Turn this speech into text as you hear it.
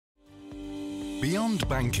Beyond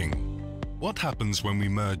banking, what happens when we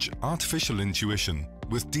merge artificial intuition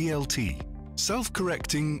with DLT?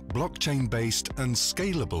 Self-correcting, blockchain-based and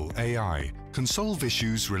scalable AI can solve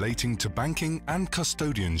issues relating to banking and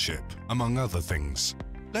custodianship, among other things.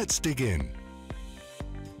 Let's dig in.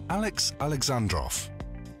 Alex Alexandrov,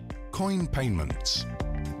 Coin Payments.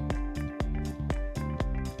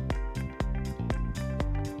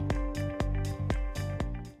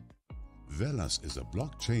 Velas is a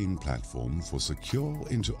blockchain platform for secure,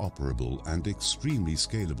 interoperable and extremely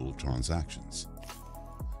scalable transactions.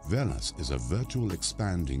 Velas is a virtual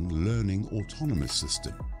expanding, learning autonomous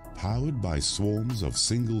system powered by swarms of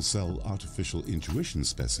single-cell artificial intuition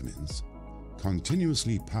specimens,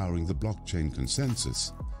 continuously powering the blockchain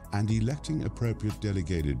consensus and electing appropriate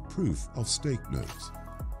delegated proof of stake nodes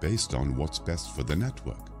based on what's best for the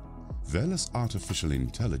network. Velas artificial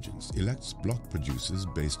intelligence elects block producers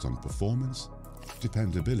based on performance,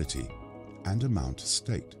 dependability, and amount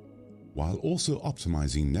staked, while also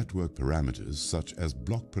optimizing network parameters such as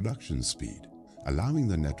block production speed, allowing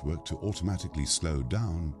the network to automatically slow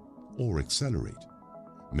down or accelerate,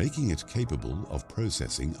 making it capable of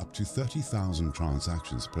processing up to 30,000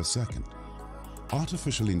 transactions per second.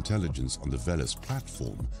 Artificial intelligence on the Velas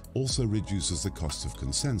platform also reduces the cost of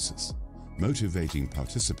consensus, motivating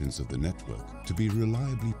participants of the network to be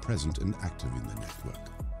reliably present and active in the network,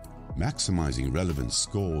 maximizing relevant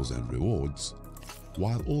scores and rewards,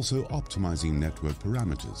 while also optimizing network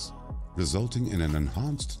parameters, resulting in an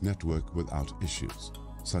enhanced network without issues,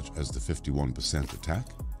 such as the 51% attack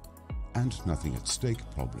and nothing at stake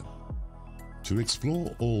problem. To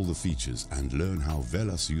explore all the features and learn how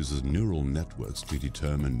Velas uses neural networks to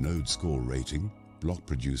determine node score rating, block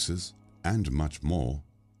producers, and much more,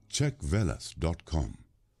 check velas.com.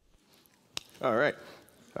 All right.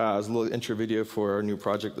 It's a little intro video for our new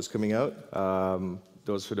project that's coming out.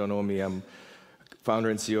 Those who don't know me, I'm founder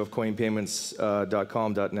and CEO of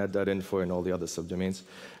coinpayments.com, .net, .info, and all the other subdomains.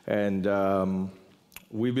 And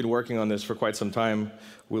we've been working on this for quite some time.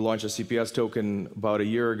 We launched a CPS token about a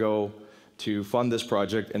year ago to fund this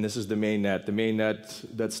project, and this is the mainnet. The mainnet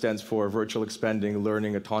that stands for Virtual Expanding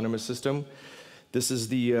Learning Autonomous System. This is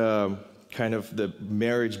the kind of the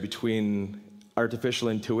marriage between artificial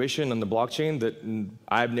intuition and the blockchain that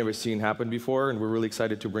I've never seen happen before, and we're really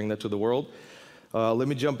excited to bring that to the world. Let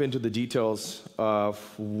me jump into the details of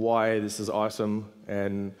why this is awesome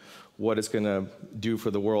and what it's going to do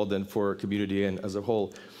for the world and for community and as a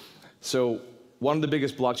whole. So one of the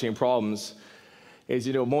biggest blockchain problems is,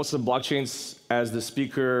 most of the blockchains, as the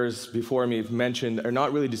speakers before me have mentioned, are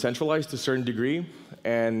not really decentralized to a certain degree.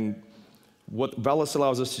 And what Velas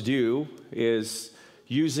allows us to do is,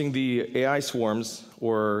 using the AI swarms,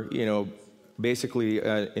 or basically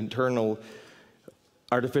internal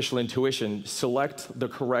artificial intuition, select the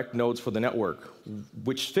correct nodes for the network,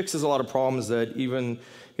 which fixes a lot of problems that even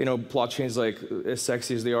blockchains, like as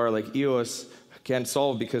sexy as they are, like EOS, can't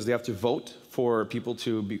solve, because they have to vote for people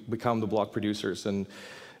to become the block producers. And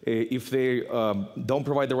if they don't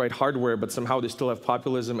provide the right hardware, but somehow they still have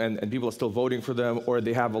populism and people are still voting for them, or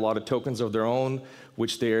they have a lot of tokens of their own,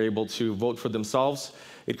 which they are able to vote for themselves,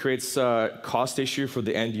 it creates a cost issue for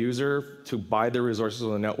the end user to buy the resources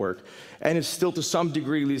on the network. And it still, to some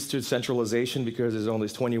degree, leads to centralization, because there's only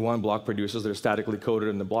 21 block producers that are statically coded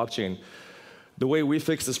in the blockchain. The way we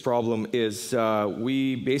fix this problem is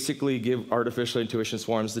we basically give artificial intuition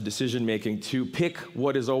swarms the decision-making to pick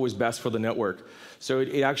what is always best for the network. So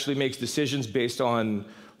it actually makes decisions based on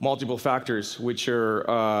multiple factors, which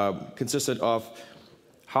are consistent of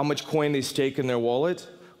how much coin they stake in their wallet,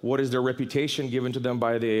 what is their reputation given to them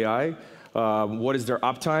by the AI, what is their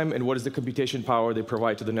uptime, and what is the computation power they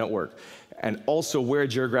provide to the network, and also where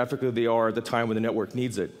geographically they are at the time when the network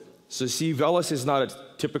needs it. So see, Velas is not a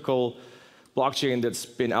typical blockchain that's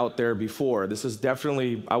been out there before. This is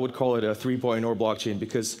definitely, I would call it a 3.0 blockchain,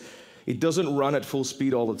 because it doesn't run at full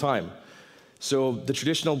speed all the time. So the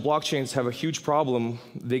traditional blockchains have a huge problem.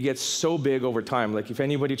 They get so big over time. Like, if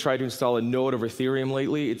anybody tried to install a node of Ethereum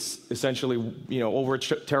lately, it's essentially over a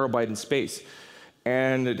terabyte in space.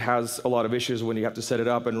 And it has a lot of issues when you have to set it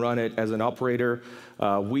up and run it as an operator.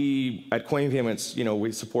 We, at Coin Payments,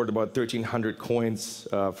 we support about 1,300 coins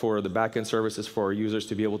for the backend services for our users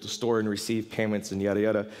to be able to store and receive payments and yada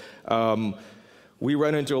yada. We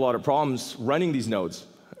run into a lot of problems running these nodes,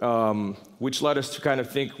 which led us to kind of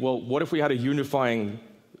think, well, what if we had a unifying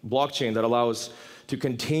blockchain that allows to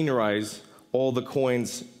containerize all the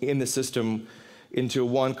coins in the system into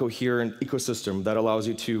one coherent ecosystem that allows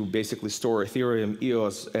you to basically store Ethereum,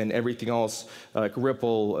 EOS, and everything else, like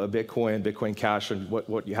Ripple, Bitcoin, Bitcoin Cash, and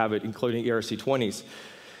what you have it, including ERC20s.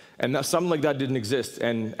 And something like that didn't exist.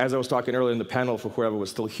 And as I was talking earlier in the panel, for whoever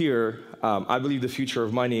was still here, I believe the future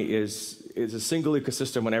of money is a single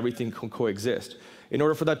ecosystem when everything can coexist. In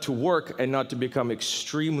order for that to work and not to become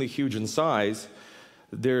extremely huge in size,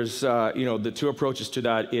 there's, the two approaches to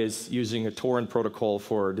that is using a torrent protocol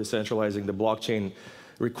for decentralizing the blockchain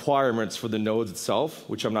requirements for the nodes itself,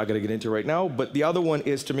 which I'm not going to get into right now. But the other one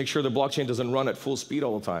is to make sure the blockchain doesn't run at full speed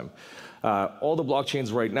all the time. All the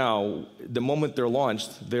blockchains right now, the moment they're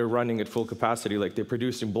launched, they're running at full capacity, like they're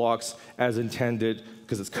producing blocks as intended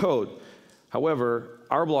because it's code. However,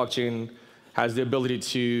 our blockchain has the ability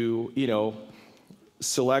to,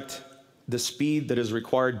 select the speed that is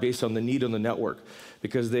required based on the need on the network,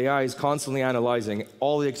 because the AI is constantly analyzing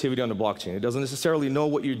all the activity on the blockchain. It doesn't necessarily know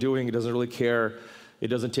what you're doing. It doesn't really care. It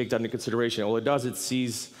doesn't take that into consideration. All it does, it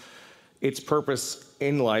sees its purpose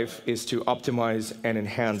in life is to optimize and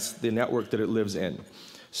enhance the network that it lives in.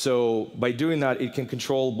 So by doing that, it can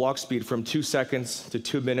control block speed from 2 seconds to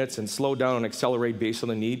 2 minutes and slow down and accelerate based on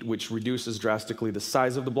the need, which reduces drastically the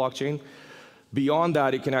size of the blockchain. Beyond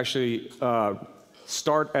that, it can actually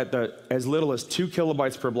start at as little as 2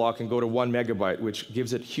 kilobytes per block and go to 1 megabyte, which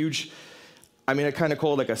gives it huge, I kind of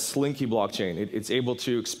call it like a slinky blockchain. It's able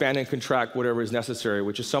to expand and contract whatever is necessary,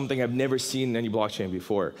 which is something I've never seen in any blockchain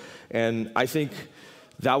before. And I think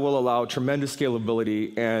that will allow tremendous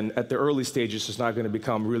scalability, and at the early stages, it's not going to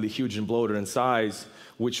become really huge and bloated in size,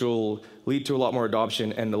 which will lead to a lot more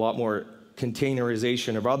adoption and a lot more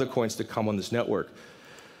containerization of other coins to come on this network.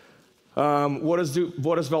 What does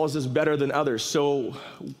Velas do better than others? So,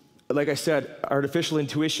 like I said, artificial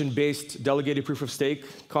intuition-based delegated proof of stake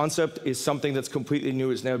concept is something that's completely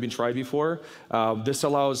new. It's never been tried before. This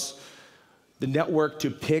allows the network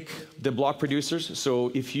to pick the block producers.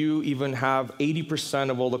 So if you even have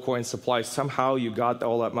 80% of all the coin supply, somehow you got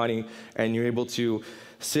all that money and you're able to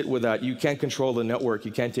sit with that. You can't control the network.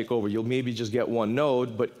 You can't take over. You'll maybe just get one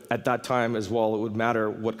node, but at that time as well, it would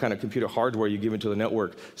matter what kind of computer hardware you give into the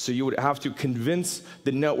network. So you would have to convince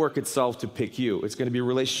the network itself to pick you. It's going to be a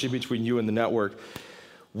relationship between you and the network.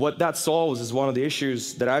 What that solves is one of the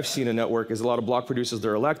issues that I've seen in network is a lot of block producers that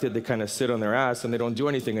are elected, they kind of sit on their ass and they don't do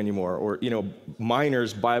anything anymore. Or,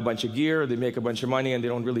 miners buy a bunch of gear, they make a bunch of money, and they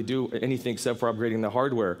don't really do anything except for upgrading the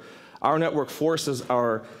hardware. Our network forces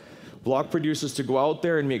our block producers to go out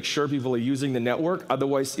there and make sure people are using the network.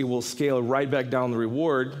 Otherwise, it will scale right back down the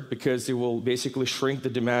reward, because it will basically shrink the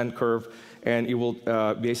demand curve, and it will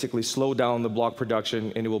basically slow down the block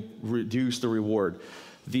production, and it will reduce the reward.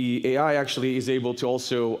 The AI actually is able to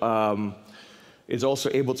also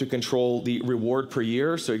able to control the reward per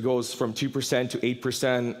year. So it goes from 2% to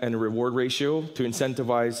 8% in a reward ratio to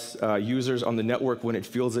incentivize users on the network when it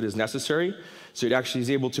feels it is necessary. So it actually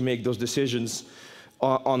is able to make those decisions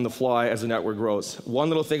on the fly as the network grows. One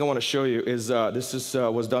little thing I want to show you is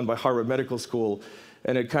was done by Harvard Medical School,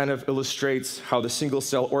 and it kind of illustrates how the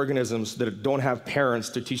single-cell organisms that don't have parents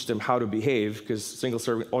to teach them how to behave, because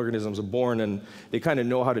single-cell organisms are born and they kind of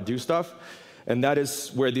know how to do stuff, and that is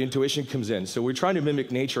where the intuition comes in. So we're trying to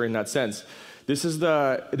mimic nature in that sense. This is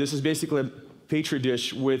basically a petri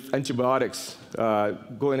dish with antibiotics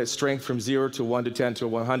going at strength from 0 to 1 to 10 to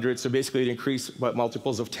 100. So basically it increased by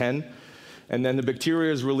multiples of 10. And then the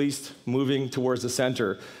bacteria is released, moving towards the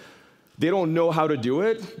center. They don't know how to do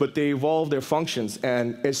it, but they evolve their functions.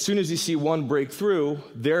 And as soon as you see one break through,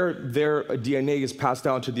 their DNA is passed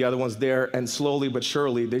down to the other ones there, and slowly but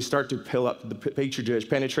surely, they start to fill up the petri dish,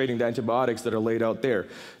 penetrating the antibiotics that are laid out there.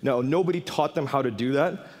 Now, nobody taught them how to do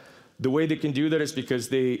that. The way they can do that is because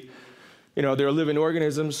they're living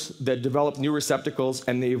organisms that develop new receptacles,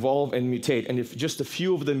 and they evolve and mutate. And if just a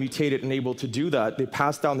few of them mutated and able to do that, they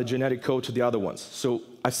pass down the genetic code to the other ones. So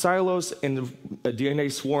a silos in the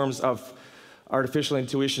DNA swarms of artificial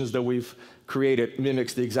intuitions that we've created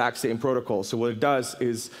mimics the exact same protocol. So what it does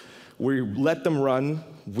is we let them run.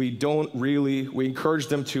 We encourage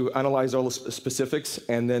them to analyze all the specifics,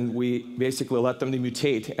 and then we basically let them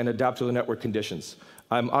mutate and adapt to the network conditions.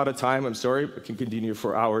 I'm out of time, I'm sorry. I can continue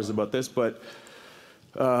for hours about this, but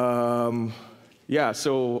yeah,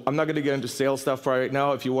 so I'm not gonna get into sales stuff right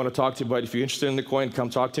now. If you wanna talk to me, but if you're interested in the coin, come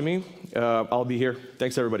talk to me. I'll be here.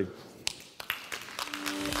 Thanks, everybody.